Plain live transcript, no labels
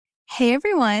Hey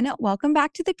everyone, welcome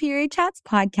back to the Period Chats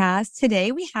podcast.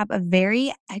 Today we have a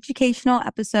very educational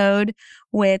episode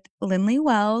with Lindley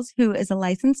Wells, who is a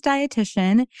licensed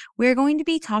dietitian. We're going to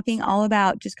be talking all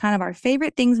about just kind of our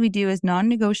favorite things we do as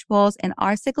non-negotiables and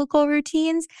our cyclical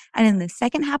routines. And in the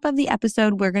second half of the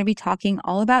episode, we're going to be talking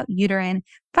all about uterine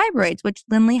fibroids, which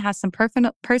Lindley has some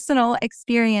personal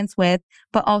experience with,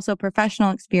 but also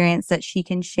professional experience that she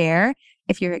can share.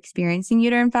 If you're experiencing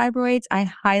uterine fibroids, I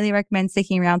highly recommend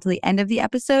sticking around to the end of the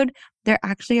episode. They're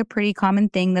actually a pretty common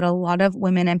thing that a lot of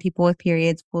women and people with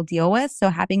periods will deal with. So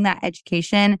having that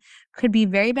education could be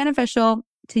very beneficial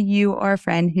to you or a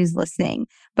friend who's listening.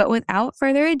 But without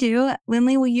further ado,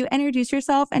 Lindley, will you introduce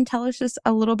yourself and tell us just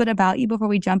a little bit about you before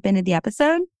we jump into the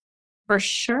episode? For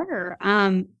sure.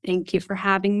 Thank you for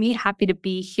having me. Happy to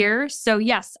be here. So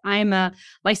yes, I'm a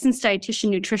licensed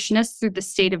dietitian nutritionist through the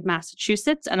state of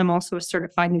Massachusetts, and I'm also a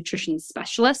certified nutrition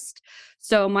specialist.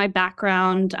 So my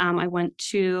background, I went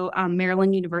to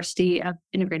Maryland University of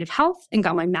Integrative Health and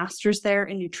got my master's there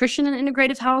in nutrition and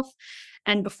integrative health.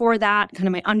 And before that, kind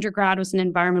of my undergrad was in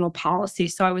environmental policy.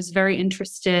 So I was very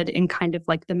interested in kind of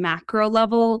like the macro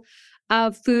level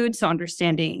of food. So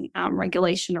understanding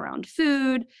regulation around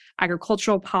food,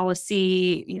 agricultural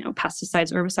policy,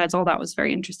 pesticides, herbicides, all that was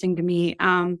very interesting to me.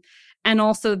 And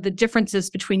also the differences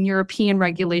between European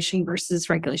regulation versus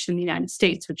regulation in the United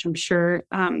States, which I'm sure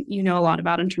you know a lot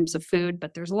about in terms of food,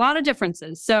 but there's a lot of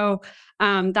differences. So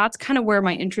that's kind of where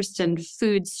my interest in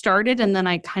food started. And then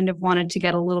I kind of wanted to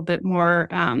get a little bit more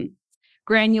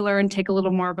granular and take a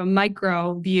little more of a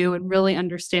micro view and really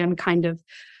understand kind of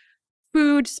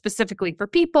food specifically for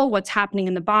people, what's happening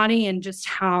in the body, and just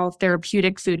how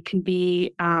therapeutic food can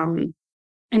be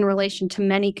in relation to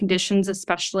many conditions,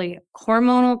 especially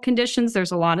hormonal conditions.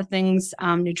 There's a lot of things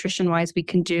nutrition-wise we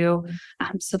can do.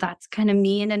 So that's kind of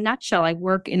me in a nutshell. I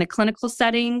work in a clinical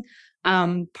setting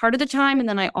part of the time, and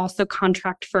then I also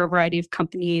contract for a variety of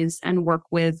companies and work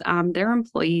with their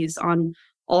employees on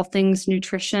all things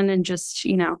nutrition and just,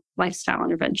 lifestyle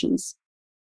interventions.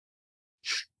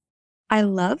 I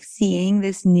love seeing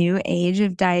this new age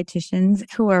of dietitians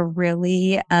who are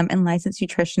really, and licensed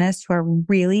nutritionists who are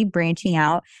really branching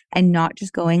out and not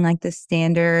just going like the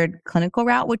standard clinical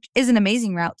route, which is an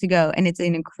amazing route to go. And it's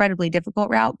an incredibly difficult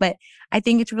route. But I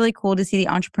think it's really cool to see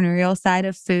the entrepreneurial side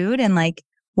of food and like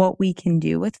what we can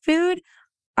do with food.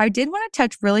 I did want to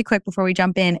touch really quick before we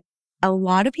jump in. A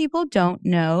lot of people don't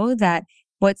know that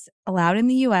what's allowed in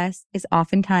the US is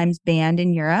oftentimes banned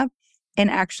in Europe. And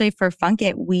actually for Funk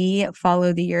It, we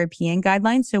follow the European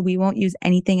guidelines. So we won't use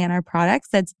anything in our products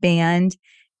that's banned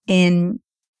in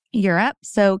Europe.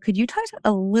 So could you talk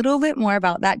a little bit more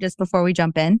about that just before we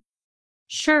jump in?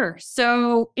 Sure.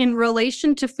 So in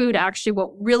relation to food, actually,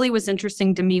 what really was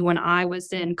interesting to me when I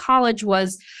was in college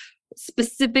was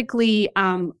specifically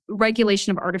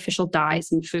regulation of artificial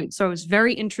dyes in food. So I was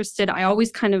very interested. I always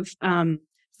kind of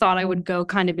thought I would go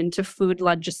kind of into food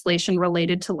legislation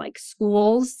related to like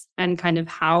schools and kind of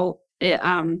how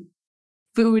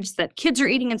foods that kids are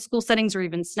eating in school settings or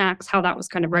even snacks, how that was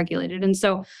kind of regulated. And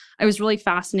so I was really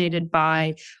fascinated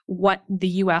by what the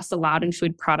US allowed in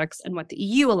food products and what the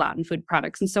EU allowed in food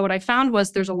products. And so what I found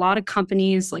was there's a lot of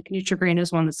companies, like Nutri-Grain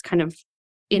is one that's kind of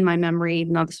in my memory,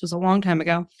 now this was a long time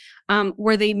ago,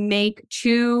 where they make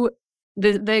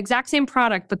the exact same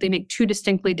product, but they make two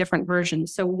distinctly different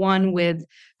versions. So one with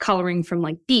coloring from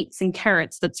like beets and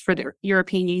carrots that's for the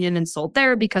European Union and sold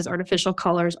there because artificial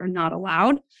colors are not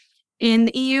allowed in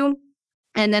the EU.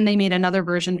 And then they made another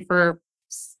version for,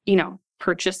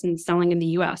 purchase and selling in the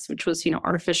US, which was,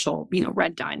 artificial,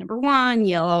 red dye number 1,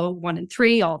 yellow 1 and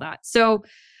 3, all that. So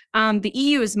the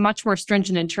EU is much more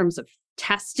stringent in terms of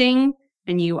testing.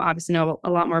 And you obviously know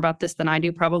a lot more about this than I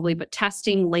do probably, but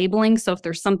testing, labeling. So if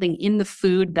there's something in the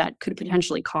food that could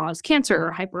potentially cause cancer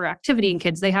or hyperactivity in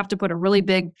kids, they have to put a really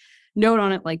big note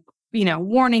on it, like,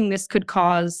 warning, this could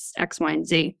cause X, Y, and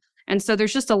Z. And so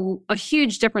there's just a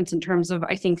huge difference in terms of,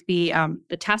 I think, the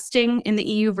testing in the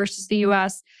EU versus the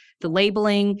US, the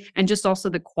labeling, and just also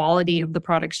the quality of the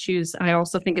products used. I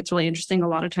also think it's really interesting. A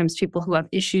lot of times people who have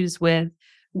issues with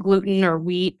gluten or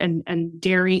wheat and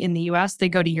dairy in the US, they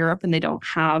go to Europe and they don't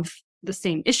have the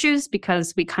same issues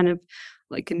because we kind of,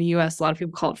 like in the US, a lot of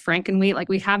people call it Frankenwheat. Like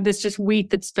we have this just wheat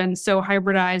that's been so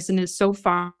hybridized and is so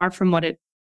far from what it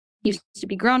used to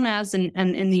be grown as. And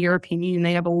in the European Union,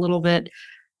 they have a little bit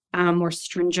more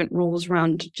stringent rules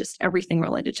around just everything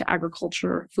related to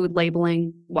agriculture, food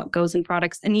labeling, what goes in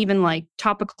products, and even like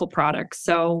topical products.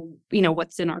 So,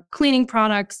 what's in our cleaning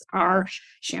products, our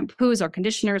shampoos, our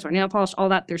conditioners, our nail polish, all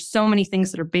that. There's so many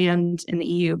things that are banned in the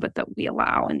EU, but that we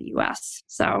allow in the US.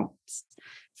 So it's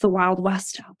the Wild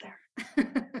West out there.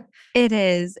 It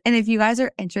is. And if you guys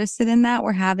are interested in that,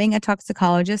 we're having a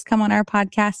toxicologist come on our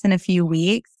podcast in a few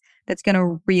weeks that's going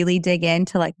to really dig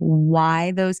into like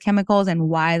why those chemicals and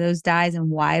why those dyes and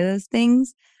why those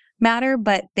things matter.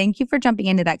 But thank you for jumping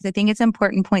into that because I think it's an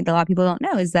important point that a lot of people don't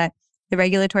know is that the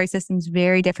regulatory system is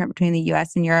very different between the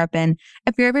US and Europe. And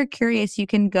if you're ever curious, you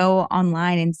can go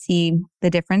online and see the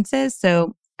differences.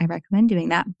 So I recommend doing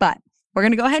that. But we're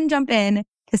going to go ahead and jump in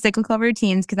to cyclical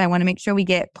routines because I want to make sure we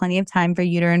get plenty of time for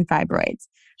uterine fibroids.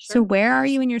 Sure. So where are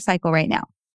you in your cycle right now?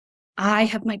 I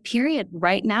have my period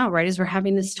right now, right as we're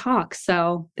having this talk.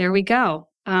 So there we go.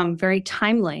 Very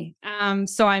timely.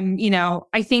 So I'm,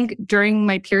 I think during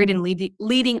my period and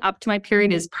leading up to my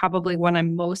period is probably when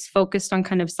I'm most focused on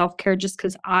kind of self-care, just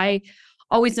because I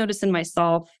always notice in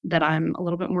myself that I'm a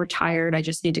little bit more tired. I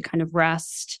just need to kind of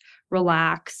rest,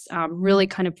 relax, really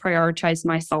kind of prioritize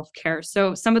my self-care.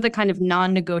 So some of the kind of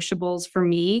non-negotiables for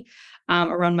me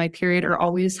around my period are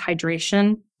always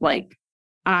hydration. Like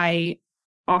I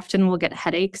often will get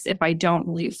headaches if I don't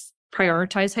really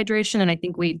prioritize hydration. And I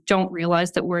think we don't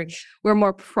realize that we're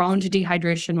more prone to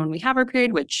dehydration when we have our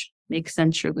period, which makes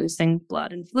sense. You're losing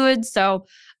blood and fluids. So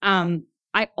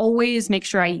I always make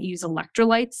sure I use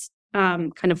electrolytes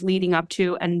kind of leading up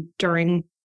to and during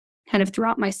kind of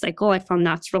throughout my cycle. I found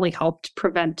that's really helped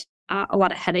prevent a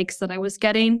lot of headaches that I was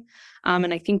getting.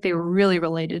 And I think they were really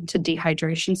related to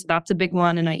dehydration. So that's a big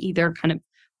one. And I either kind of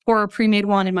pour a pre-made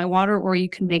one in my water, or you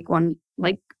can make one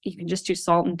like you can just do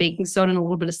salt and baking soda and a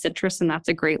little bit of citrus. And that's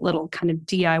a great little kind of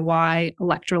DIY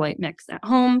electrolyte mix at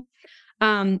home.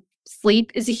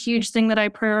 Sleep is a huge thing that I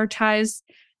prioritize.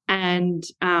 And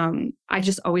I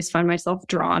just always find myself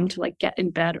drawn to like get in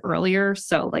bed earlier.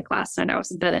 So like last night I was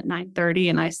in bed at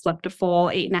 9:30 and I slept a full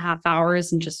 8.5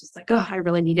 hours and just was like, oh, I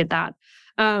really needed that.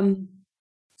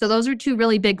 So those are two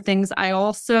really big things. I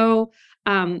also,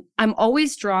 I'm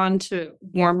always drawn to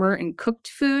warmer and cooked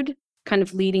food kind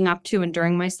of leading up to and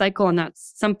during my cycle. And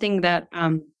that's something that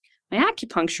my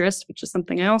acupuncturist, which is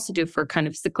something I also do for kind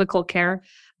of cyclical care,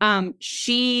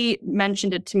 she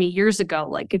mentioned it to me years ago.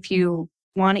 Like if you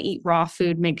want to eat raw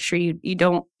food, make sure you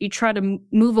try to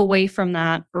move away from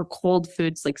that, or cold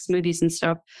foods like smoothies and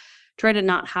stuff. Try to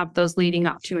not have those leading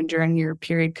up to and during your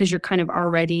period because you're kind of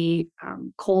already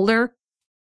colder.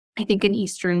 I think in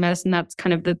Eastern medicine, that's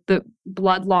kind of the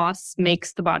blood loss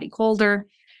makes the body colder.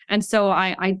 And so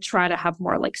I try to have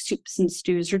more like soups and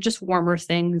stews or just warmer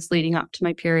things leading up to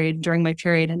my period, during my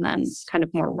period, and then kind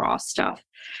of more raw stuff,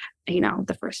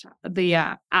 the first,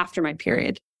 after my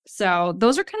period. So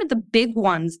those are kind of the big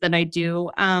ones that I do.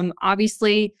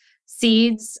 Obviously,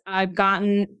 seeds, I've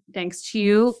gotten, thanks to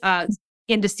you,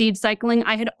 into seed cycling.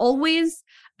 I had always,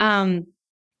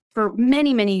 for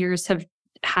many, many years, have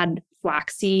had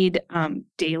flaxseed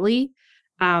daily.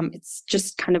 It's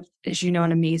just kind of, as you know,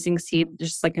 an amazing seed,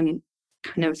 just like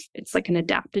it's like an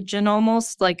adaptogen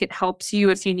almost. Like it helps you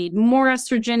if you need more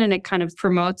estrogen, and it kind of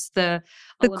promotes the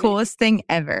coolest thing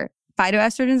ever.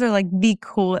 Phytoestrogens are like the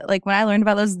cool. Like when I learned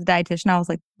about those as a dietitian, I was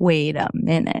like, wait a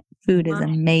minute, food is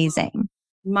amazing.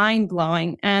 Mind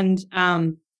blowing. And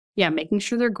making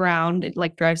sure they're ground. It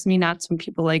like drives me nuts when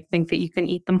people like think that you can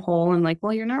eat them whole and like,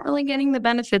 well, you're not really getting the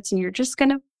benefits and you're just going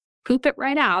to poop it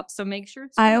right out. So make sure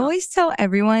it's I always tell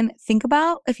everyone, think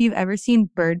about if you've ever seen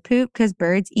bird poop, because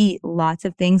birds eat lots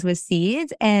of things with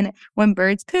seeds. And when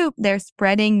birds poop, they're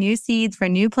spreading new seeds for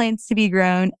new plants to be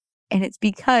grown. And it's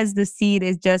because the seed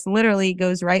is just literally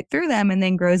goes right through them and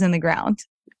then grows in the ground.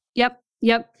 Yep.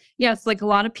 Yes. Like a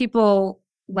lot of people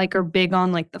like are big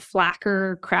on like the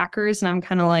flacker crackers. And I'm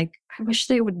kind of like, I wish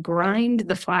they would grind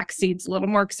the flax seeds a little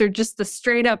more because they're just the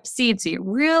straight up seeds. So you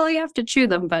really have to chew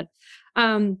them. But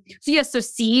so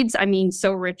seeds, I mean,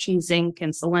 so rich in zinc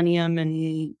and selenium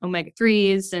and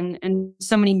omega-3s and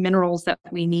so many minerals that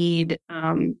we need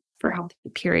for healthy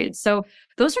periods. So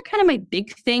those are kind of my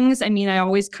big things. I mean, I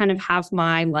always kind of have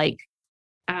my like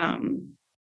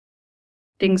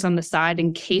things on the side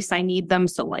in case I need them.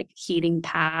 So like heating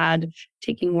pad,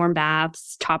 taking warm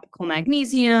baths, topical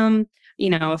magnesium,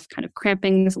 if kind of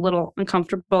cramping is a little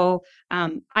uncomfortable.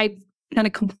 I've done a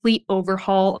complete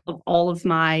overhaul of all of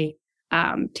my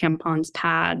tampons,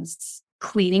 pads,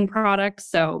 cleaning products.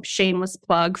 So shameless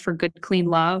plug for Good Clean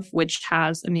Love, which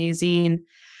has amazing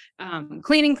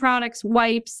cleaning products,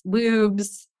 wipes,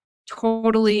 lubes,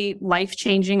 totally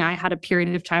life-changing. I had a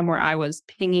period of time where I was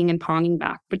pinging and ponging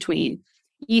back between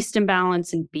yeast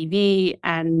imbalance and BV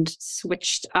and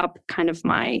switched up kind of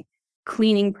my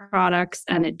cleaning products,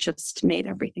 and it just made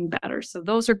everything better. So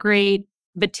those are great.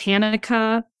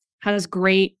 Botanica has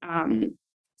great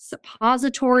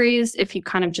suppositories. If you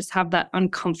kind of just have that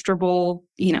uncomfortable,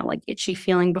 like itchy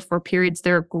feeling before periods,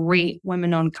 they're a great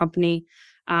women-owned company.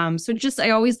 So just,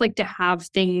 I always like to have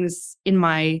things in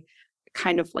my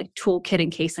kind of like toolkit in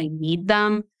case I need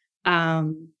them.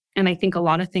 And I think a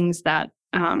lot of things that,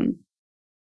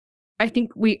 I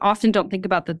think we often don't think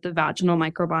about that the vaginal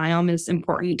microbiome is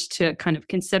important to kind of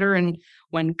consider. And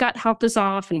when gut health is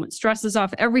off and when stress is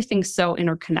off, everything's so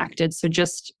interconnected. So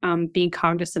just being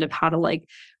cognizant of how to like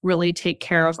really take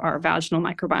care of our vaginal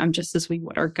microbiome, just as we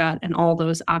would our gut. And all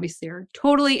those obviously are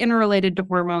totally interrelated to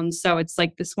hormones. So it's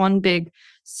like this one big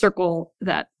circle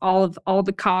that all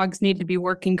the cogs need to be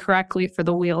working correctly for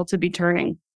the wheel to be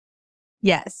turning.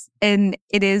 Yes. And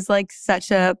it is like such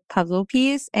a puzzle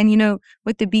piece. And,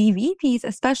 with the BV piece,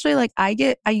 especially like I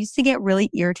used to get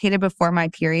really irritated before my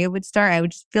period would start. I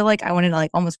would just feel like I wanted to like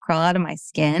almost crawl out of my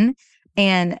skin.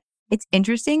 And it's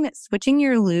interesting that switching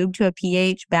your lube to a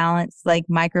pH balanced, like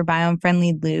microbiome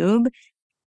friendly lube,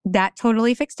 that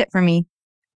totally fixed it for me.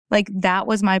 Like that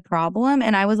was my problem.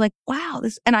 And I was like, wow,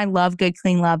 and I love Good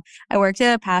Clean Love. I worked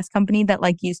at a past company that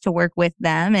like used to work with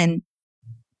them, and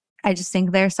I just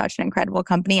think they're such an incredible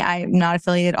company. I'm not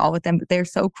affiliated at all with them, but they're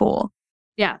so cool.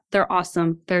 Yeah, they're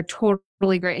awesome. They're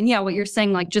totally great. And yeah, what you're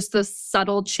saying, like just those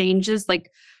subtle changes,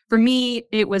 like for me,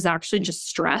 it was actually just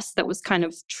stress that was kind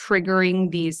of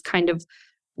triggering these kind of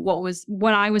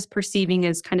what I was perceiving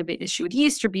as kind of an issue with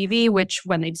yeast or BV, which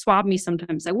when they'd swab me,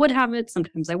 sometimes I would have it,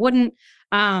 sometimes I wouldn't.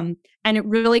 And it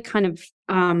really kind of,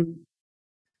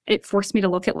 it forced me to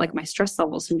look at like my stress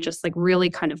levels and just like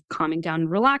really kind of calming down and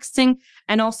relaxing.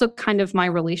 And also kind of my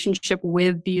relationship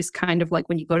with these kind of like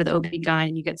when you go to the OB-GYN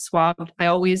and you get swabbed, I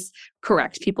always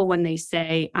correct people when they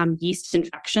say yeast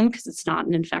infection, because it's not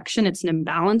an infection, it's an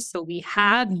imbalance. So we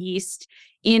have yeast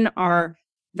in our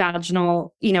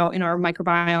vaginal, in our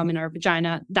microbiome, in our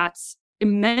vagina. That's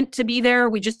meant to be there.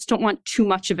 We just don't want too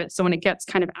much of it. So when it gets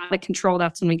kind of out of control,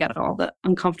 that's when we get all the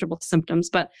uncomfortable symptoms.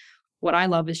 But what I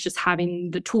love is just having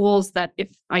the tools that if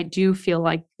I do feel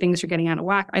like things are getting out of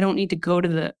whack, I don't need to go to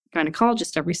the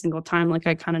gynecologist every single time. Like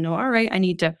I kind of know, all right, I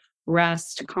need to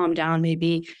rest, calm down,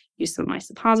 maybe use some of my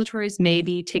suppositories,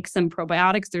 maybe take some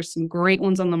probiotics. There's some great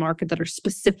ones on the market that are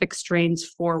specific strains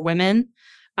for women.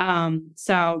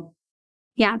 So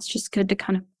yeah, it's just good to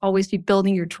kind of always be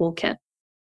building your toolkit.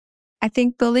 I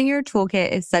think building your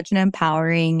toolkit is such an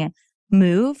empowering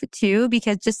move too,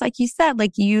 because just like you said,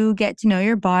 like you get to know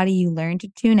your body, you learn to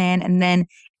tune in, and then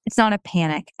it's not a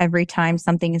panic every time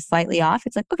something is slightly off.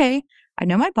 It's like, okay, I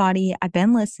know my body, I've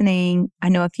been listening, I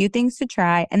know a few things to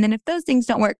try. And then if those things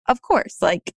don't work, of course,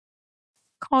 like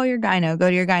call your gyno, go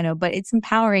to your gyno, but it's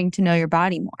empowering to know your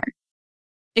body more.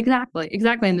 Exactly.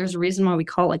 And there's a reason why we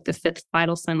call it like the fifth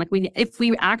vital sign. Like if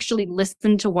we actually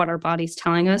listen to what our body's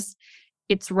telling us,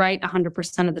 it's right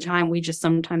 100% of the time. We just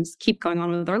sometimes keep going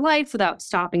on with our life without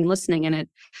stopping listening. And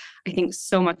I think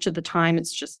so much of the time,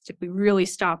 it's just if we really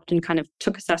stopped and kind of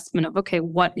took assessment of, okay,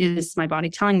 what is my body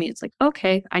telling me? It's like,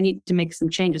 okay, I need to make some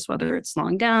changes, whether it's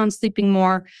slowing down, sleeping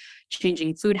more,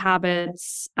 changing food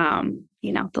habits,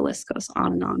 the list goes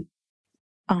on and on.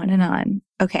 On and on.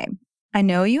 Okay. I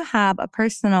know you have a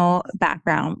personal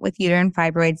background with uterine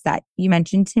fibroids that you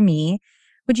mentioned to me.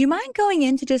 Would you mind going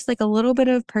into just like a little bit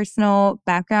of personal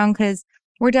background? Because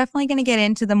we're definitely going to get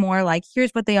into the more like,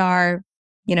 here's what they are,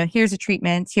 here's the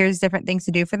treatments, here's different things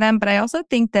to do for them. But I also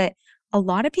think that a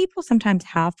lot of people sometimes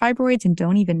have fibroids and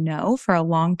don't even know for a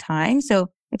long time. So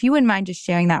if you wouldn't mind just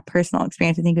sharing that personal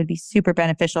experience, I think it would be super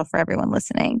beneficial for everyone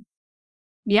listening.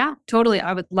 Yeah, totally.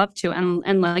 I would love to.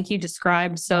 And like you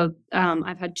described, so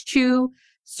I've had 2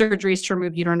 surgeries to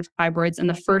remove uterine fibroids. And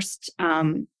the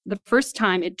first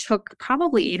time it took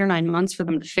probably 8 or 9 months for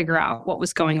them to figure out what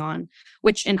was going on,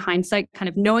 which in hindsight, kind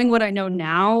of knowing what I know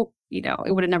now,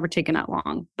 it would have never taken that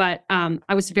long. But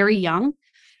I was very young.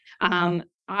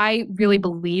 I really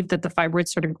believed that the fibroids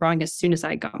started growing as soon as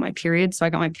I got my period. So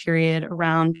I got my period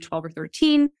around 12 or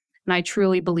 13. And I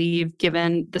truly believe,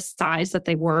 given the size that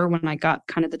they were when I got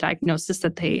kind of the diagnosis,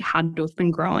 that they had to have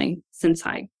been growing since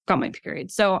I got my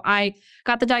period. So I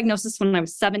got the diagnosis when I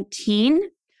was 17.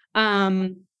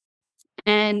 And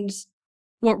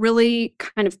what really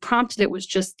kind of prompted it was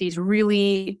just these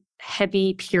really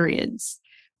heavy periods,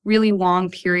 really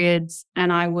long periods.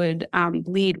 And I would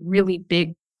bleed really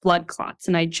big blood clots.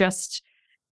 And I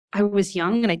was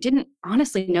young and I didn't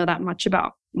honestly know that much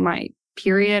about my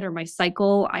period or my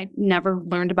cycle. I never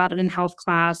learned about it in health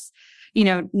class.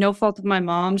 No fault of my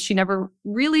mom. She never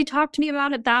really talked to me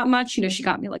about it that much. She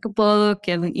got me like a book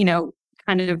and,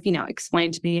 kind of,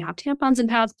 explained to me how tampons and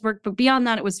pads work. But beyond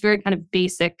that, it was very kind of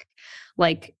basic,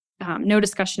 like no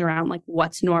discussion around like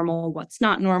what's normal, what's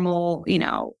not normal,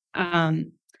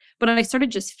 but I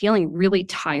started just feeling really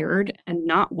tired and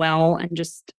not well, and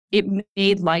just it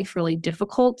made life really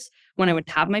difficult. When I would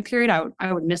have my period,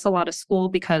 I would miss a lot of school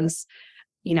because,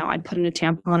 I'd put in a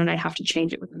tampon and I'd have to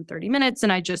change it within 30 minutes.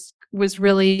 And I just was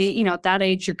really, at that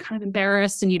age, you're kind of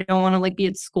embarrassed and you don't want to like be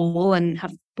at school and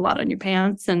have blood on your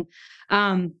pants. And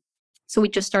so we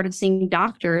just started seeing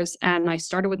doctors, and I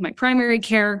started with my primary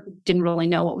care, who didn't really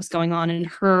know what was going on. And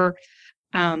her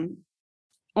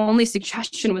only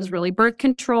suggestion was really birth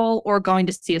control or going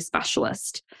to see a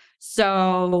specialist.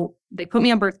 So they put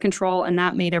me on birth control, and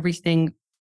that made everything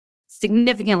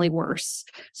significantly worse.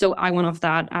 So I went off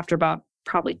that after about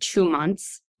probably 2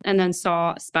 months, and then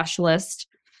saw a specialist.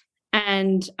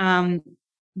 And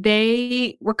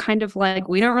they were kind of like,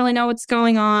 we don't really know what's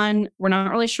going on. We're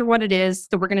not really sure what it is.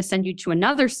 So we're going to send you to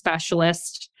another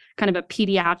specialist, kind of a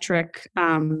pediatric,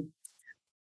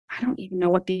 I don't even know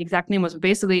what the exact name was, but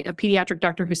basically a pediatric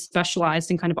doctor who specialized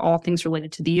in kind of all things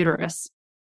related to the uterus.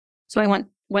 So I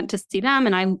went to see them,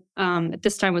 and I at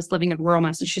this time was living in rural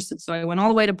Massachusetts. So I went all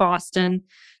the way to Boston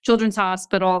Children's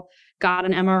Hospital, got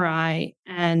an MRI,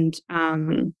 and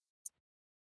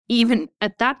even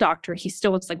at that doctor, he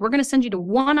still was like, we're going to send you to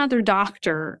one other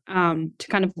doctor to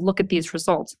kind of look at these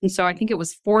results. And so I think it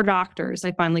was 4 doctors.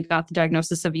 I finally got the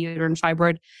diagnosis of a uterine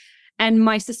fibroid. And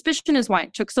my suspicion is why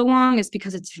it took so long is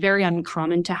because it's very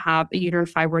uncommon to have a uterine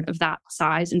fibroid of that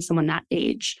size in someone that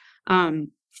age.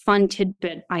 Fun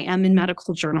tidbit, I am in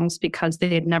medical journals because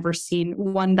they had never seen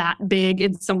one that big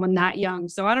in someone that young.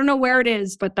 So I don't know where it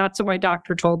is, but that's what my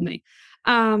doctor told me.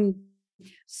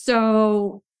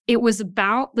 So it was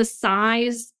about the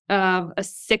size of a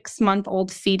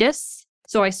 6-month-old fetus.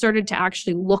 So I started to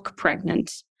actually look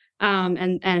pregnant.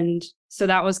 And so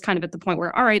that was kind of at the point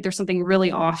where, all right, there's something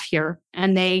really off here.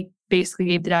 And they basically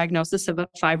gave the diagnosis of a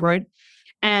fibroid.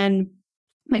 And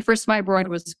my first fibroid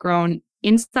was grown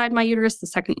inside my uterus. The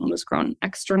second one was grown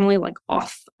externally, like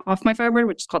off my fibroid,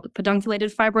 which is called the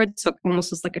pedunculated fibroid. So it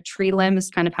almost was like a tree limb is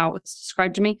kind of how it was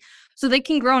described to me. So they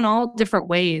can grow in all different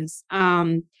ways.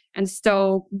 And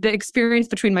so the experience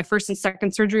between my first and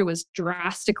second surgery was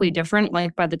drastically different.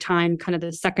 Like by the time kind of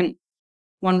the second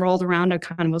one rolled around, I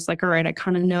kind of was like, all right, I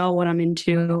kind of know what I'm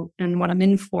into and what I'm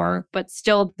in for. But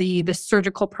still the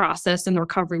surgical process and the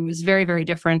recovery was very, very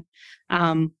different.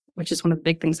 Which is one of the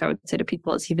big things I would say to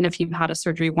people is even if you've had a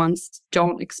surgery once,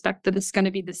 don't expect that it's going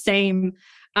to be the same.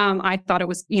 I thought it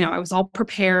was, I was all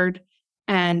prepared,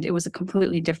 and it was a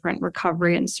completely different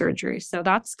recovery and surgery. So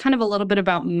that's kind of a little bit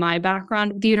about my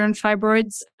background with uterine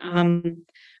fibroids.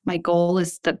 My goal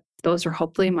is that those are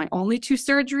hopefully my only 2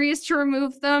 surgeries to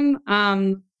remove them.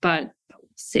 But we'll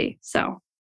see. So.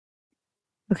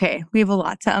 Okay, we have a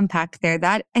lot to unpack there.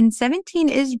 And 17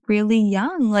 is really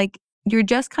young. Like you're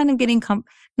just kind of getting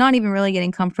not even really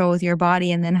getting comfortable with your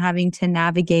body, and then having to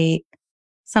navigate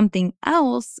something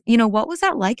else. What was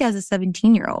that like as a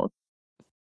 17-year-old?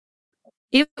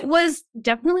 It was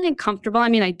definitely uncomfortable. I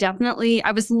mean,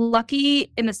 I was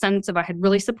lucky in the sense of I had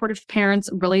really supportive parents,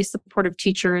 really supportive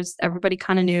teachers. Everybody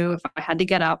kind of knew if I had to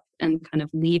get up and kind of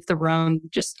leave the room,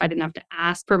 I didn't have to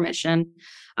ask permission.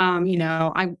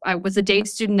 I was a day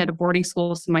student at a boarding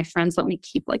school, so my friends let me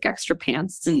keep like extra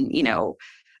pants and,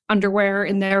 underwear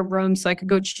in their room so I could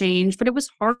go change. But it was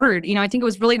hard. I think it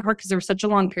was really hard because there was such a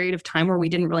long period of time where we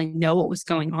didn't really know what was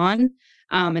going on.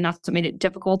 And that's what made it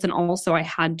difficult. And also I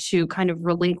had to kind of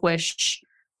relinquish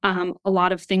a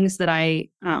lot of things that I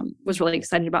was really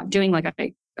excited about doing. Like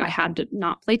I had to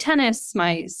not play tennis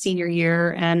my senior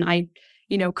year, and I,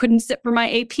 couldn't sit for my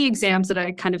AP exams that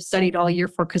I kind of studied all year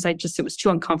for because it was too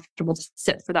uncomfortable to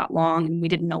sit for that long. And we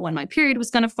didn't know when my period was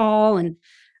going to fall. And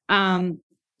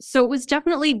so it was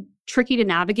definitely tricky to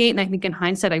navigate. And I think in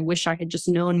hindsight, I wish I had just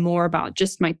known more about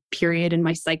just my period and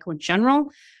my cycle in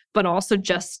general. But also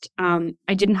just,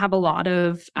 I didn't have a lot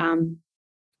of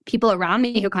people around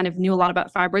me who kind of knew a lot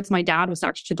about fibroids. My dad was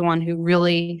actually the one who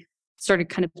really started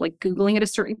kind of like Googling at a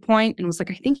certain point and was like,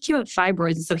 I think you have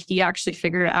fibroids. And so he actually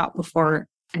figured it out before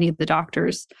any of the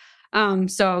doctors.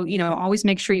 So, always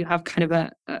make sure you have kind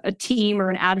of a team or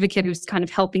an advocate who's kind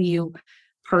of helping you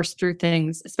parse through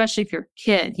things, especially if you're a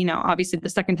kid. Obviously the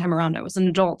second time around I was an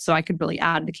adult, so I could really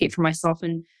advocate for myself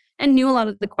and knew a lot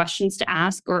of the questions to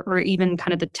ask or even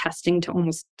kind of the testing to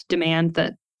almost demand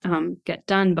that get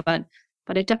done.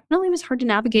 But it definitely was hard to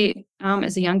navigate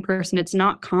as a young person. It's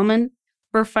not common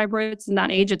for fibroids in that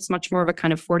age. It's much more of a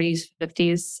kind of 40s,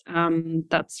 50s.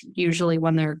 That's usually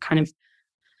when they're kind of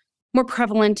more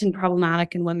prevalent and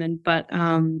problematic in women. But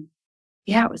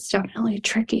it was definitely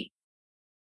tricky.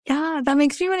 Yeah, that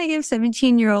makes me want to give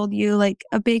 17-year-old you like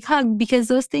a big hug, because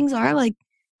those things are like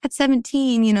at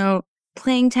 17,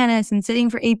 playing tennis and sitting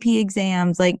for AP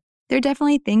exams, like there are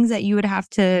definitely things that you would have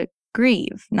to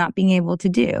grieve not being able to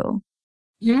do.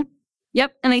 Mhm.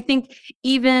 Yep. And I think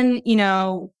even,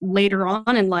 later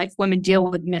on in life, women deal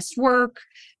with missed work,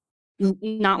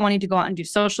 not wanting to go out and do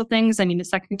social things. I mean, the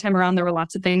second time around, there were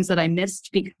lots of things that I missed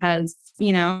because,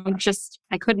 just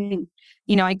I couldn't,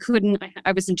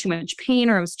 I was in too much pain,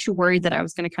 or I was too worried that I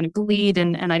was going to kind of bleed,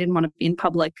 and I didn't want to be in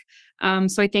public.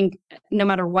 So I think no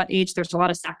matter what age, there's a lot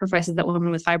of sacrifices that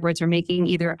women with fibroids are making,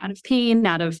 either out of pain,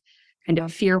 out of kind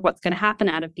of fear of what's going to happen,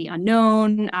 out of the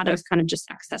unknown, out of kind of just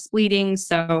excess bleeding.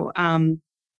 So,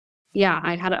 yeah,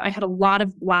 I had a lot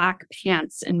of black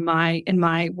pants in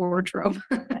my wardrobe.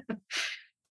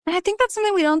 And I think that's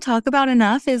something we don't talk about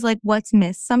enough, is like what's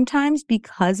missed sometimes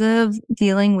because of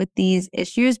dealing with these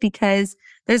issues, because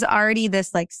there's already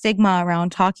this like stigma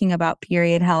around talking about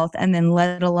period health, and then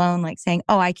let alone like saying,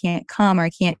 oh, I can't come or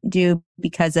I can't do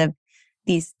because of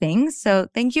these things. So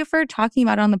thank you for talking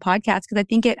about it on the podcast, because I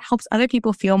think it helps other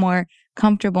people feel more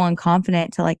comfortable and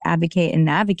confident to like advocate and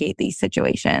navigate these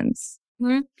situations.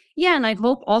 Mhm. Yeah. And I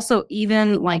hope also,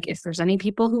 even like if there's any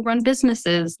people who run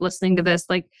businesses listening to this,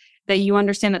 like that you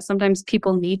understand that sometimes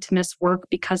people need to miss work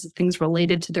because of things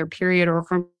related to their period or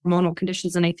hormonal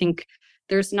conditions. And I think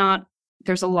there's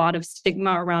a lot of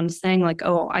stigma around saying like,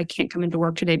 oh, I can't come into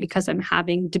work today because I'm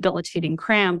having debilitating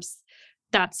cramps.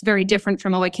 That's very different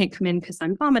from, oh, I can't come in because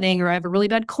I'm vomiting, or I have a really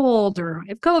bad cold, or I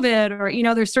have COVID,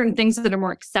 or, there's certain things that are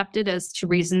more accepted as to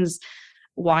reasons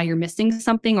why you're missing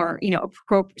something, or,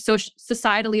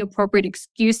 societally appropriate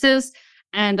excuses.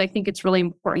 And I think it's really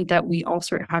important that we all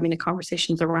start having the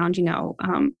conversations around,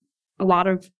 a lot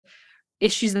of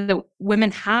issues that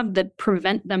women have that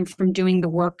prevent them from doing the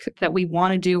work that we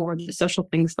want to do, or the social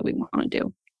things that we want to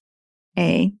do.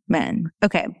 Amen.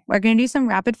 Okay, we're going to do some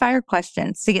rapid fire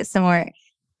questions to get some more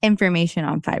information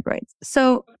on fibroids.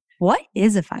 So what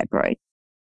is a fibroid?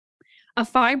 A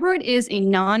fibroid is a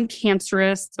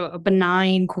non-cancerous, so a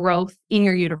benign growth in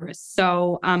your uterus.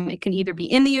 So it can either be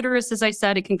in the uterus, as I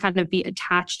said, it can kind of be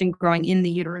attached and growing in the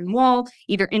uterine wall,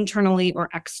 either internally or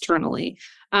externally.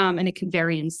 And it can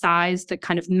vary in size. The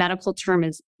kind of medical term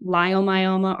is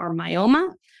leiomyoma or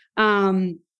myoma.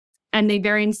 And they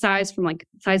vary in size from like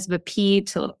the size of a pea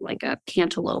to like a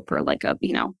cantaloupe, or like a,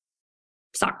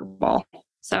 soccer ball.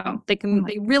 So they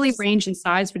really range in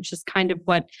size, which is kind of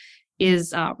what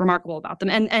is remarkable about them.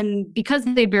 And because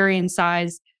they vary in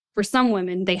size, for some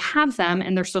women, they have them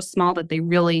and they're so small that they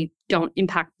really don't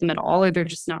impact them at all, or they're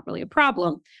just not really a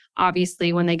problem.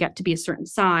 Obviously, when they get to be a certain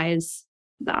size,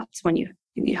 that's when you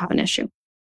have an issue.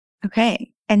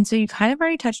 Okay. And so you kind of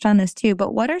already touched on this too,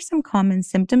 but what are some common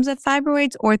symptoms of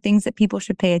fibroids, or things that people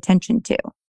should pay attention to?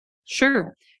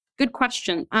 Sure. Good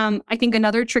question. I think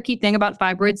another tricky thing about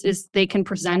fibroids is they can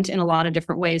present in a lot of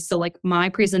different ways. So like my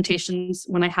presentations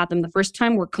when I had them the first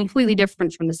time were completely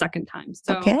different from the second time.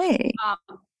 So okay.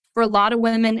 For a lot of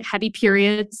women, heavy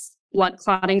periods, blood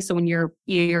clotting. So when you're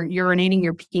urinating,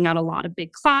 you're peeing out a lot of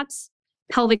big clots,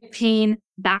 pelvic pain,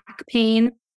 back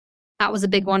pain. That was a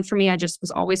big one for me. I just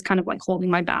was always kind of like holding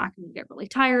my back and get really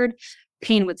tired.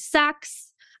 Pain with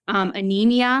sex,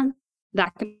 anemia,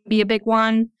 that could be a big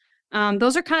one.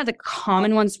 Those are kind of the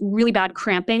common ones. Really bad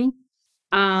cramping,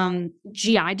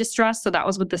 GI distress. So that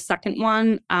was with the second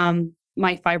one.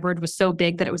 My fibroid was so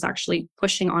big that it was actually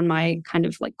pushing on my kind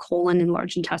of like colon and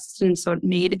large intestine. So it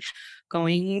made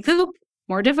going poop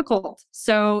more difficult.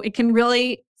 So it can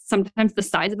really, sometimes the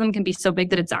size of them can be so big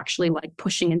that it's actually like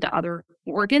pushing into other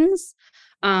organs.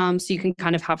 So you can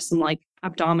kind of have some like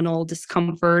abdominal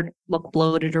discomfort, look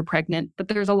bloated or pregnant, but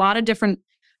there's a lot of different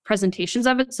presentations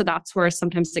of it. So that's where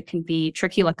sometimes it can be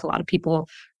tricky. Like a lot of people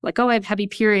like, oh, I have heavy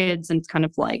periods. And it's kind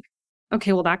of like,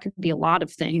 okay, well, that could be a lot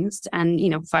of things. And,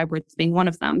 fibroids being one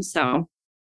of them. So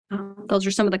those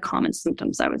are some of the common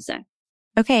symptoms, I would say.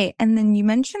 Okay. And then you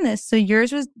mentioned this. So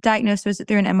yours was diagnosed, was it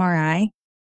through an MRI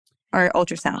or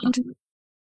ultrasound?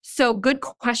 So good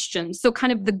question. So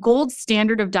kind of the gold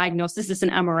standard of diagnosis is an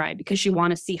MRI, because you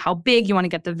want to see how big, you want to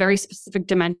get the very specific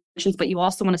dimensions, but you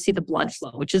also want to see the blood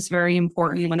flow, which is very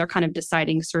important when they're kind of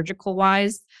deciding surgical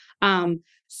wise.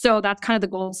 So that's kind of the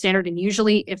gold standard. And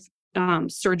usually if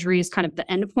surgery is kind of the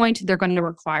end point, they're going to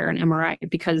require an MRI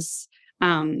because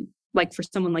like for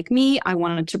someone like me, I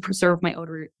wanted to preserve my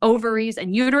ovaries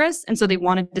and uterus. And so they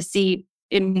wanted to see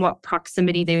in what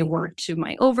proximity they were to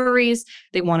my ovaries.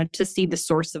 They wanted to see the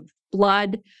source of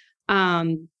blood.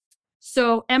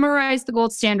 So MRI is the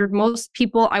gold standard. Most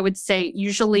people, I would say,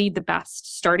 usually the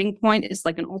best starting point is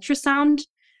like an ultrasound,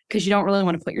 because you don't really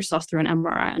want to put yourself through an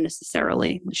MRI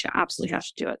unnecessarily, unless you absolutely have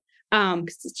to do it,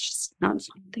 because it's just not a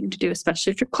fun thing to do,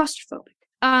 especially if you're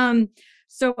claustrophobic.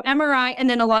 So MRI, and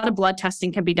then a lot of blood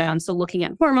testing can be done. So looking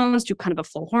at hormones, do kind of a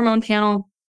full hormone panel,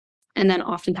 and then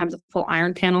oftentimes a full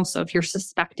iron panel. So if you're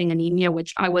suspecting anemia,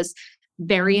 which I was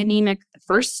very anemic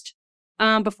first,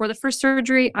 before the first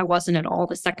surgery, I wasn't at all.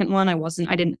 The second one,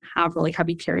 I didn't have really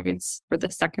heavy periods for the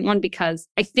second one because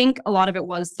I think a lot of it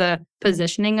was the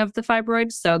positioning of the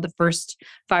fibroid. So the first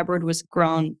fibroid was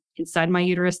grown inside my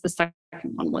uterus. The second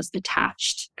one was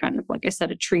attached, kind of like I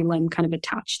said, a tree limb kind of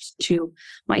attached to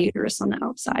my uterus on the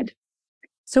outside.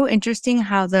 So interesting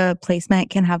how the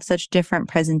placement can have such different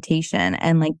presentation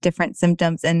and like different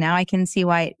symptoms. And now I can see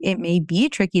why it may be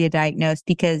tricky to diagnose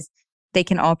because they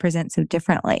can all present so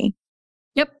differently.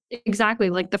 Yep, exactly.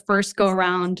 Like the first go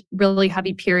around, really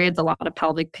heavy periods, a lot of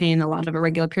pelvic pain, a lot of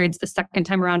irregular periods. The second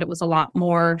time around, it was a lot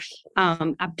more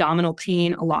abdominal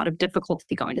pain, a lot of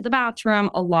difficulty going to the bathroom,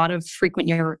 a lot of frequent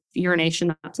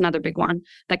urination. That's another big one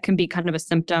that can be kind of a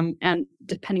symptom. And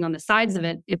depending on the size of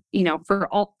it, if,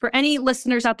 for any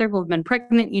listeners out there who have been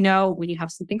pregnant, when you have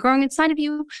something growing inside of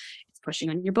you, it's pushing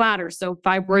on your bladder. So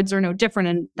fibroids are no different.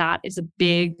 And that is a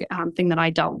big thing that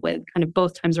I dealt with kind of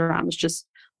both times around, was just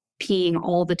peeing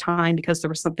all the time because there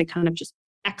was something kind of just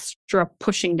extra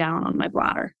pushing down on my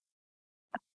bladder.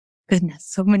 Goodness,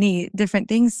 so many different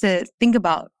things to think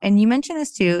about. And you mentioned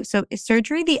this too. So is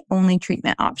surgery the only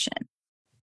treatment option?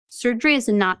 Surgery is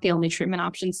not the only treatment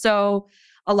option. So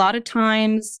a lot of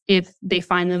times if they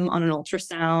find them on an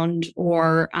ultrasound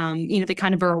or, they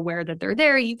kind of are aware that they're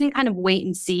there, you can kind of wait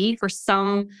and see.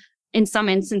 In some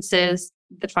instances,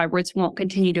 the fibroids won't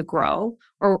continue to grow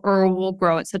or will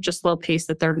grow at such a slow pace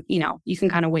that you can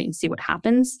kind of wait and see what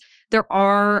happens. There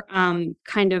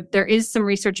is some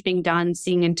research being done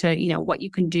seeing into, what you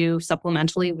can do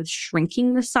supplementally with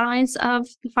shrinking the size of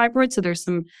the fibroid. So there's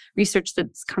some research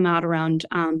that's come out around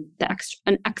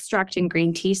an extract in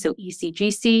green tea, so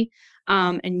ECGC,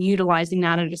 and utilizing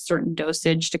that at a certain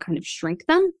dosage to kind of shrink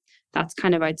them. That's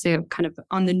kind of, I'd say, kind of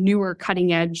on the newer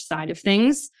cutting edge side of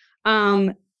things.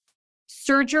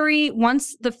 Surgery,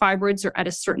 once the fibroids are at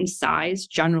a certain size,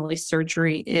 generally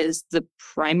surgery is the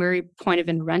primary point of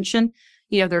intervention.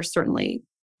 There's certainly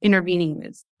intervening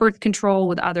with birth control,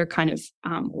 with other kind of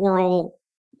oral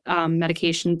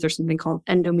medications. There's something called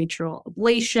endometrial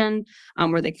ablation,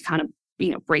 where they kind of,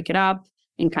 break it up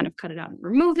and kind of cut it out and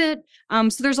remove it.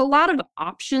 So there's a lot of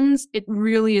options. It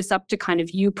really is up to kind of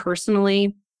you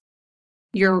personally,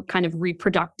 your kind of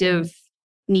reproductive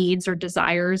needs or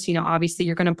desires. Obviously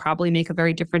you're going to probably make a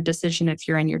very different decision if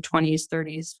you're in your 20s,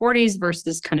 30s, 40s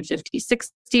versus kind of 50s,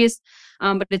 60s.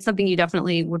 But it's something you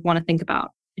definitely would want to think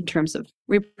about in terms of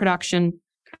reproduction,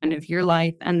 kind of your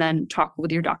life, and then talk with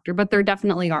your doctor. But there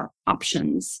definitely are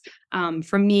options.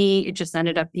 For me, it just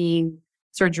ended up being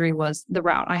surgery was the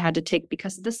route I had to take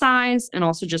because of the size and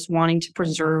also just wanting to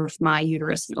preserve my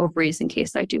uterus and ovaries in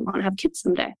case I do want to have kids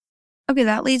someday. Okay,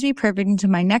 that leads me perfect into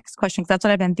my next question, because that's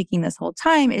what I've been thinking this whole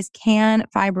time is, can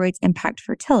fibroids impact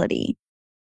fertility?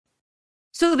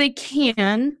 So they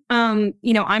can.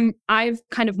 I've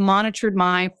kind of monitored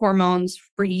my hormones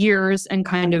for years and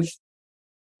kind of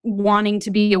wanting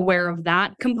to be aware of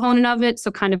that component of it.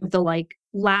 So kind of the like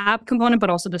lab component, but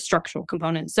also the structural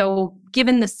component. So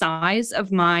given the size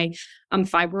of my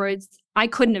fibroids, I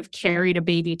couldn't have carried a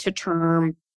baby to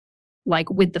term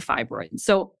like with the fibroids.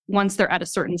 So once they're at a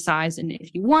certain size, and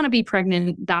if you want to be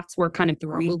pregnant, that's where kind of the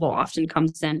removal often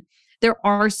comes in. There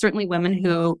are certainly women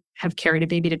who have carried a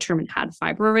baby to term and had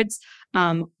fibroids.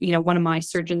 One of my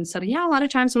surgeons said, a lot of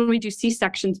times when we do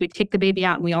C-sections, we take the baby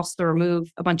out and we also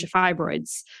remove a bunch of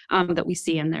fibroids that we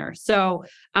see in there. So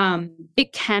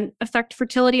it can affect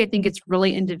fertility. I think it's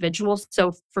really individual.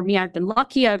 So for me, I've been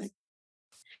lucky. I've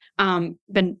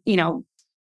been,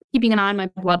 keeping an eye on my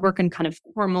blood work, and kind of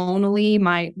hormonally,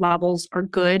 my levels are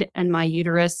good and my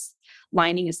uterus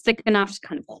lining is thick enough to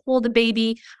kind of hold the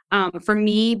baby. For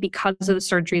me, because of the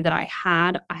surgery that I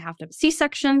have to have a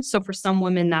C-section. So for some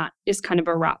women, that is kind of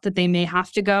a route that they may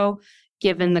have to go,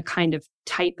 given the kind of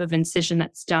type of incision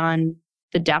that's done,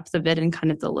 the depth of it, and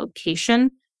kind of the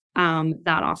location.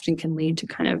 That often can lead to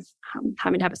kind of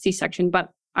having to have a C-section.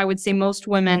 But I would say most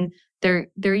women, they're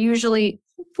usually,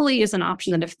 hopefully, is an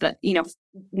option that if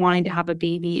wanting to have a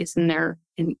baby is in their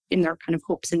kind of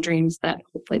hopes and dreams, that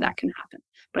hopefully that can happen.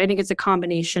 But I think it's a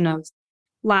combination of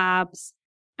labs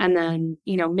and then,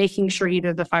 making sure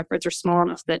either the fibroids are small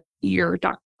enough that your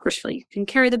doctor feel you can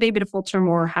carry the baby to full term,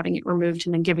 or having it removed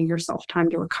and then giving yourself time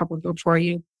to recover before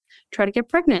you try to get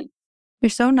pregnant. You're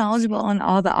so knowledgeable on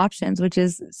all the options, which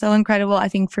is so incredible, I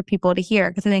think, for people to hear.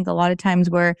 Because I think a lot of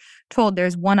times we're told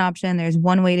there's one option, there's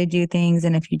one way to do things,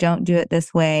 and if you don't do it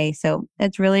this way. So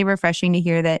it's really refreshing to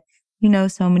hear that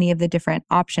so many of the different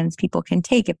options people can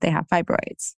take if they have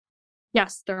fibroids.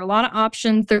 Yes, there are a lot of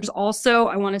options. There's also,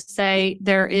 I want to say,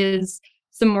 there is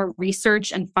some more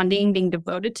research and funding being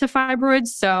devoted to fibroids.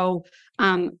 So,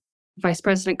 Vice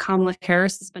President Kamala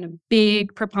Harris has been a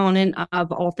big proponent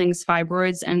of all things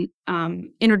fibroids and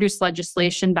introduced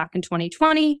legislation back in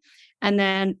 2020. And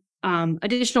then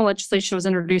additional legislation was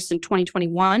introduced in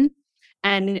 2021.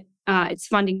 And it's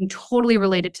funding totally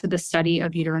related to the study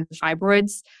of uterine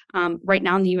fibroids. Right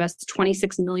now in the US,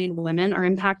 26 million women are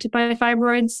impacted by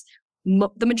fibroids.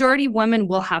 The majority of women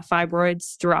will have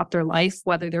fibroids throughout their life,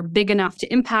 whether they're big enough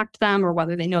to impact them or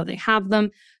whether they know they have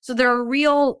them. So they're a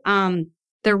real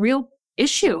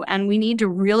issue, and we need to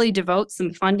really devote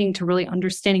some funding to really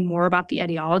understanding more about the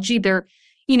etiology.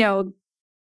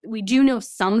 We do know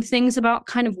some things about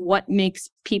kind of what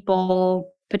makes people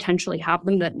potentially have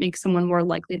them that makes someone more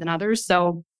likely than others.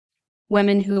 So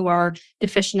women who are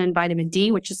deficient in vitamin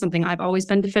D, which is something I've always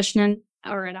been deficient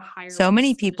in, are at a higher So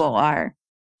many people are.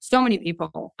 So many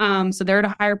people. So they're at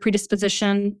a higher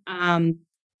predisposition,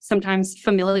 sometimes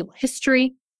familial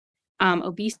history,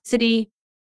 obesity,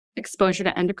 exposure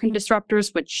to endocrine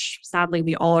disruptors, which sadly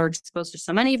we all are exposed to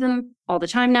so many of them all the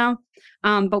time now.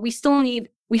 But we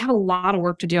have a lot of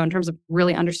work to do in terms of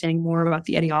really understanding more about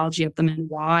the etiology of them and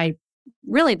why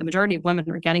really the majority of women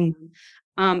are getting them.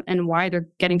 And why they're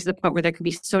getting to the point where they could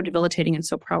be so debilitating and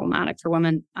so problematic for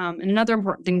women. And another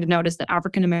important thing to note is that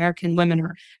African-American women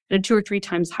are at a 2 or 3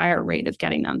 times higher rate of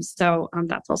getting them. So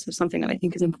that's also something that I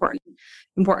think is important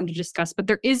to discuss. But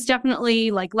there is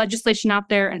definitely legislation out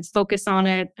there and focus on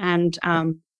it. And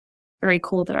very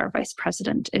cool that our vice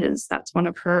president that's one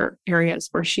of her areas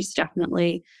where she's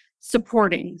definitely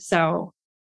supporting. So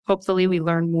hopefully we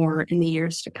learn more in the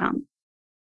years to come.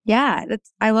 Yeah,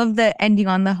 I love the ending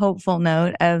on the hopeful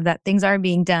note of that things are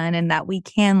being done and that we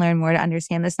can learn more to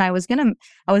understand this. And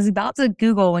I was about to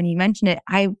Google when you mentioned it.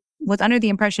 I was under the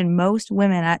impression most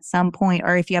women at some point,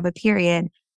 or if you have a period,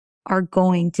 are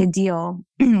going to deal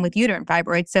with uterine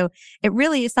fibroids. So it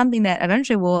really is something that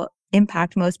eventually will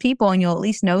impact most people, and you'll at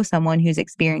least know someone who's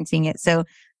experiencing it. So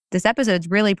this episode's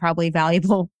really probably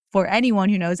valuable for anyone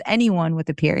who knows anyone with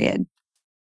a period.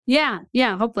 Yeah,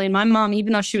 hopefully. And my mom,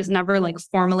 even though she was never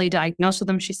formally diagnosed with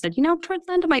them, she said, towards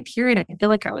the end of my period, I feel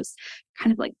like I was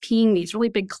kind of peeing these really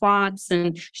big clots.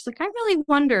 And she's like, I really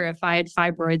wonder if I had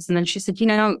fibroids. And then she said,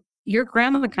 your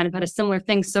grandma kind of had a similar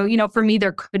thing. So, for me,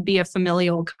 there could be a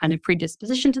familial kind of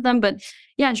predisposition to them. But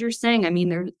yeah, as you're saying, I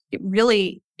mean,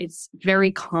 it's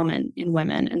very common in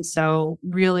women. And so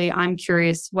really, I'm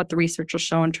curious what the research will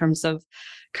show in terms of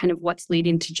kind of what's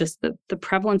leading to just the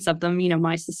prevalence of them.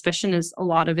 My suspicion is a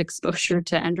lot of exposure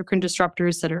to endocrine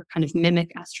disruptors that are kind of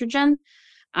mimic estrogen.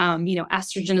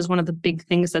 Estrogen is one of the big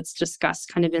things that's discussed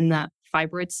kind of in the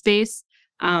fibroid space.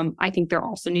 I think there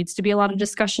also needs to be a lot of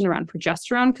discussion around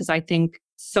progesterone, because I think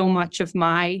so much of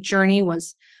my journey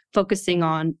was focusing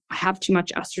on, I have too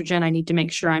much estrogen. I need to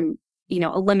make sure I'm,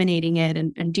 eliminating it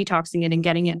and detoxing it and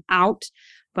getting it out.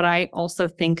 But I also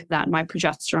think that my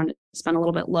progesterone has been a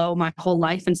little bit low my whole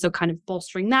life. And so kind of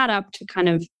bolstering that up to kind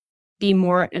of be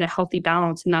more in a healthy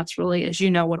balance. And that's really, as you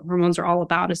know, what hormones are all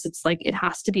about, is it's it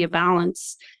has to be a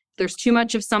balance. If there's too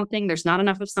much of something, there's not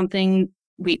enough of something.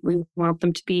 We want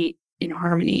them to be in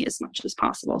harmony as much as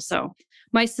possible. So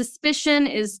my suspicion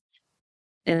is,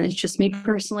 and it's just me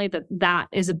personally, that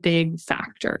is a big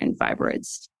factor in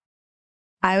fibroids.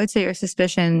 I would say your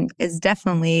suspicion is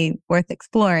definitely worth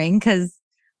exploring, because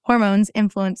hormones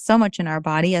influence so much in our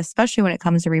body, especially when it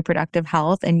comes to reproductive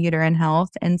health and uterine health.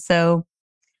 And so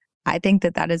I think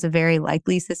that is a very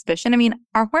likely suspicion. I mean,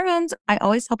 our hormones, I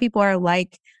always tell people, are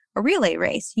like a relay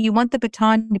race. You want the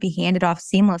baton to be handed off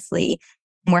seamlessly.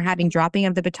 When we're having dropping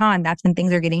of the baton, that's when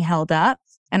things are getting held up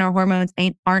and our hormones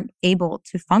aren't able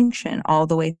to function all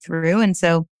the way through. And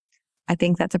so I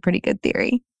think that's a pretty good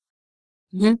theory.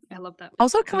 Mm-hmm. I love that.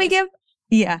 Also, can we give,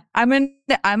 I'm an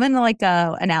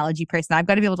analogy person. I've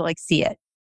got to be able to see it.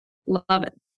 Love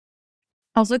it.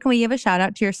 Also, can we give a shout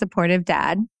out to your supportive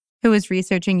dad who was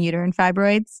researching uterine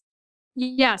fibroids?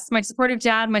 Yes, my supportive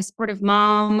dad, my supportive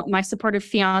mom, my supportive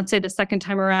fiance the second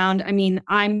time around. I mean,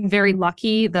 I'm very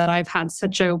lucky that I've had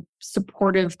such a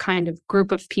supportive kind of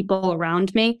group of people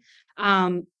around me.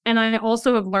 And I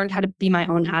also have learned how to be my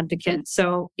own advocate.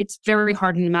 So it's very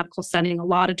hard in a medical setting. A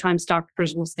lot of times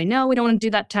doctors will say, no, we don't want to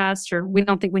do that test, or we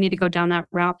don't think we need to go down that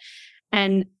route.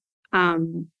 And I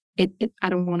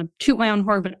don't want to toot my own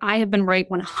horn, but I have been right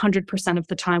 100% of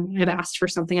the time when I've asked for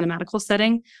something in a medical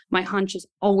setting. My hunch has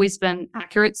always been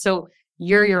accurate. So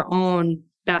you're your own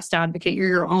best advocate. You're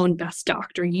your own best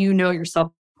doctor. You know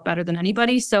yourself better than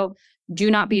anybody. So do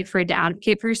not be afraid to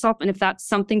advocate for yourself. And if that's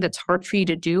something that's hard for you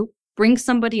to do, bring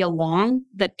somebody along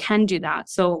that can do that.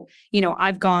 So,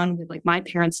 I've gone with like my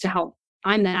parents to help.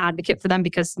 I'm the advocate for them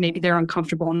because maybe they're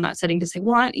uncomfortable in that setting to say,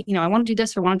 well, I want to do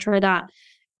this or want to try that.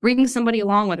 Bringing somebody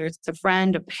along, whether it's a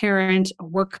friend, a parent, a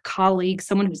work colleague,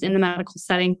 someone who's in the medical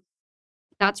setting,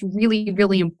 that's really,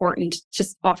 really important.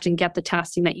 Just often get the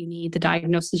testing that you need, the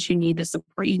diagnosis you need, the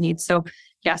support you need. So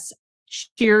yes,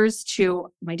 cheers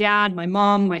to my dad, my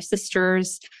mom, my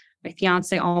sisters, my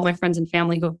fiance, all my friends and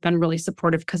family who have been really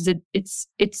supportive, because it's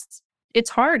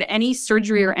hard. Any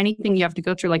surgery or anything you have to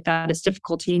go through like that is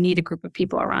difficult. You need a group of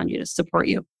people around you to support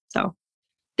you. So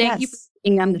thank you for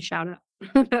giving them the shout out.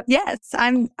 Yes,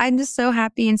 I'm just so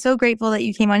happy and so grateful that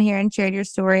you came on here and shared your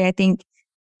story. I think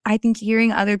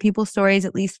hearing other people's stories,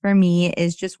 at least for me,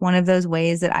 is just one of those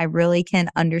ways that I really can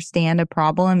understand a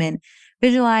problem and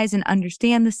visualize and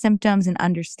understand the symptoms and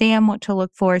understand what to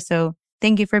look for. So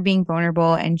thank you for being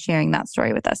vulnerable and sharing that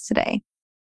story with us today.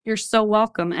 You're so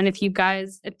welcome. And if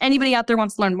anybody out there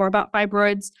wants to learn more about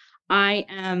fibroids,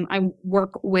 I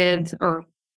work with or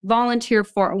volunteer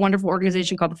for a wonderful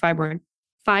organization called the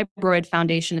Fibroid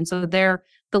Foundation. And so they're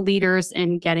the leaders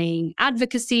in getting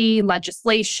advocacy,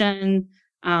 legislation,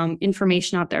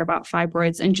 information out there about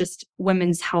fibroids and just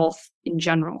women's health in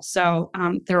general. So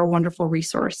they're a wonderful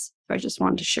resource. So I just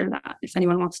wanted to share that if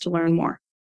anyone wants to learn more.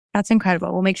 That's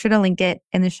incredible. We'll make sure to link it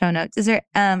in the show notes.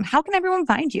 How can everyone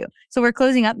find you? So we're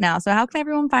closing up now. So how can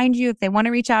everyone find you if they want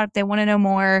to reach out, if they want to know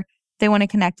more, if they want to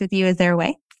connect with you? Is there a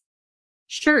way?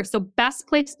 Sure. So best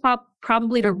place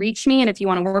probably to reach me. And if you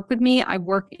want to work with me, I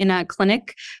work in a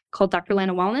clinic called Dr.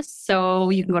 Lana Wellness. So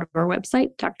you can go to our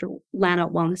website,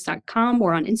 drlanawellness.com.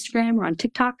 We're on Instagram, we're on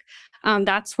TikTok.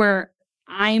 That's where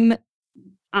I'm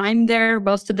there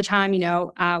most of the time.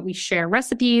 We share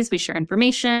recipes, we share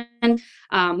information.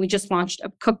 We just launched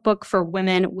a cookbook for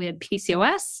women with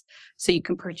PCOS. So you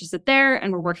can purchase it there.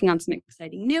 And we're working on some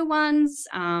exciting new ones.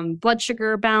 Blood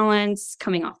sugar balance,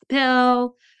 coming off the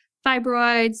pill,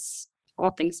 fibroids,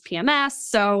 all things PMS.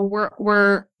 So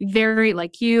we're very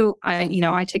like you.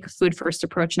 I take a food first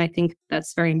approach, and I think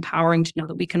that's very empowering to know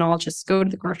that we can all just go to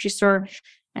the grocery store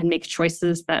and make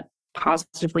choices that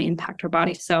positively impact our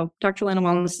body. So Dr. Lana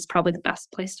Wellness is probably the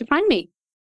best place to find me.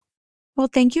 Well,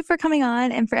 thank you for coming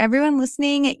on. And for everyone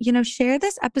listening, share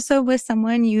this episode with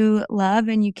someone you love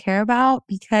and you care about,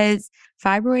 because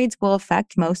fibroids will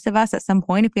affect most of us at some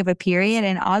point if we have a period,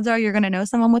 and odds are you're going to know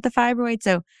someone with a fibroid.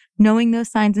 So knowing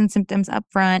those signs and symptoms up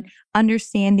front,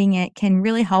 understanding it can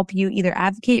really help you either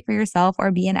advocate for yourself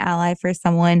or be an ally for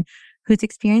someone who's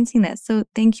experiencing this. So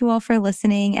thank you all for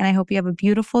listening, and I hope you have a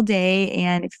beautiful day.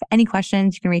 And if any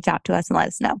questions, you can reach out to us and let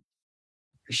us know.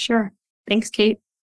 For sure. Thanks, Kate.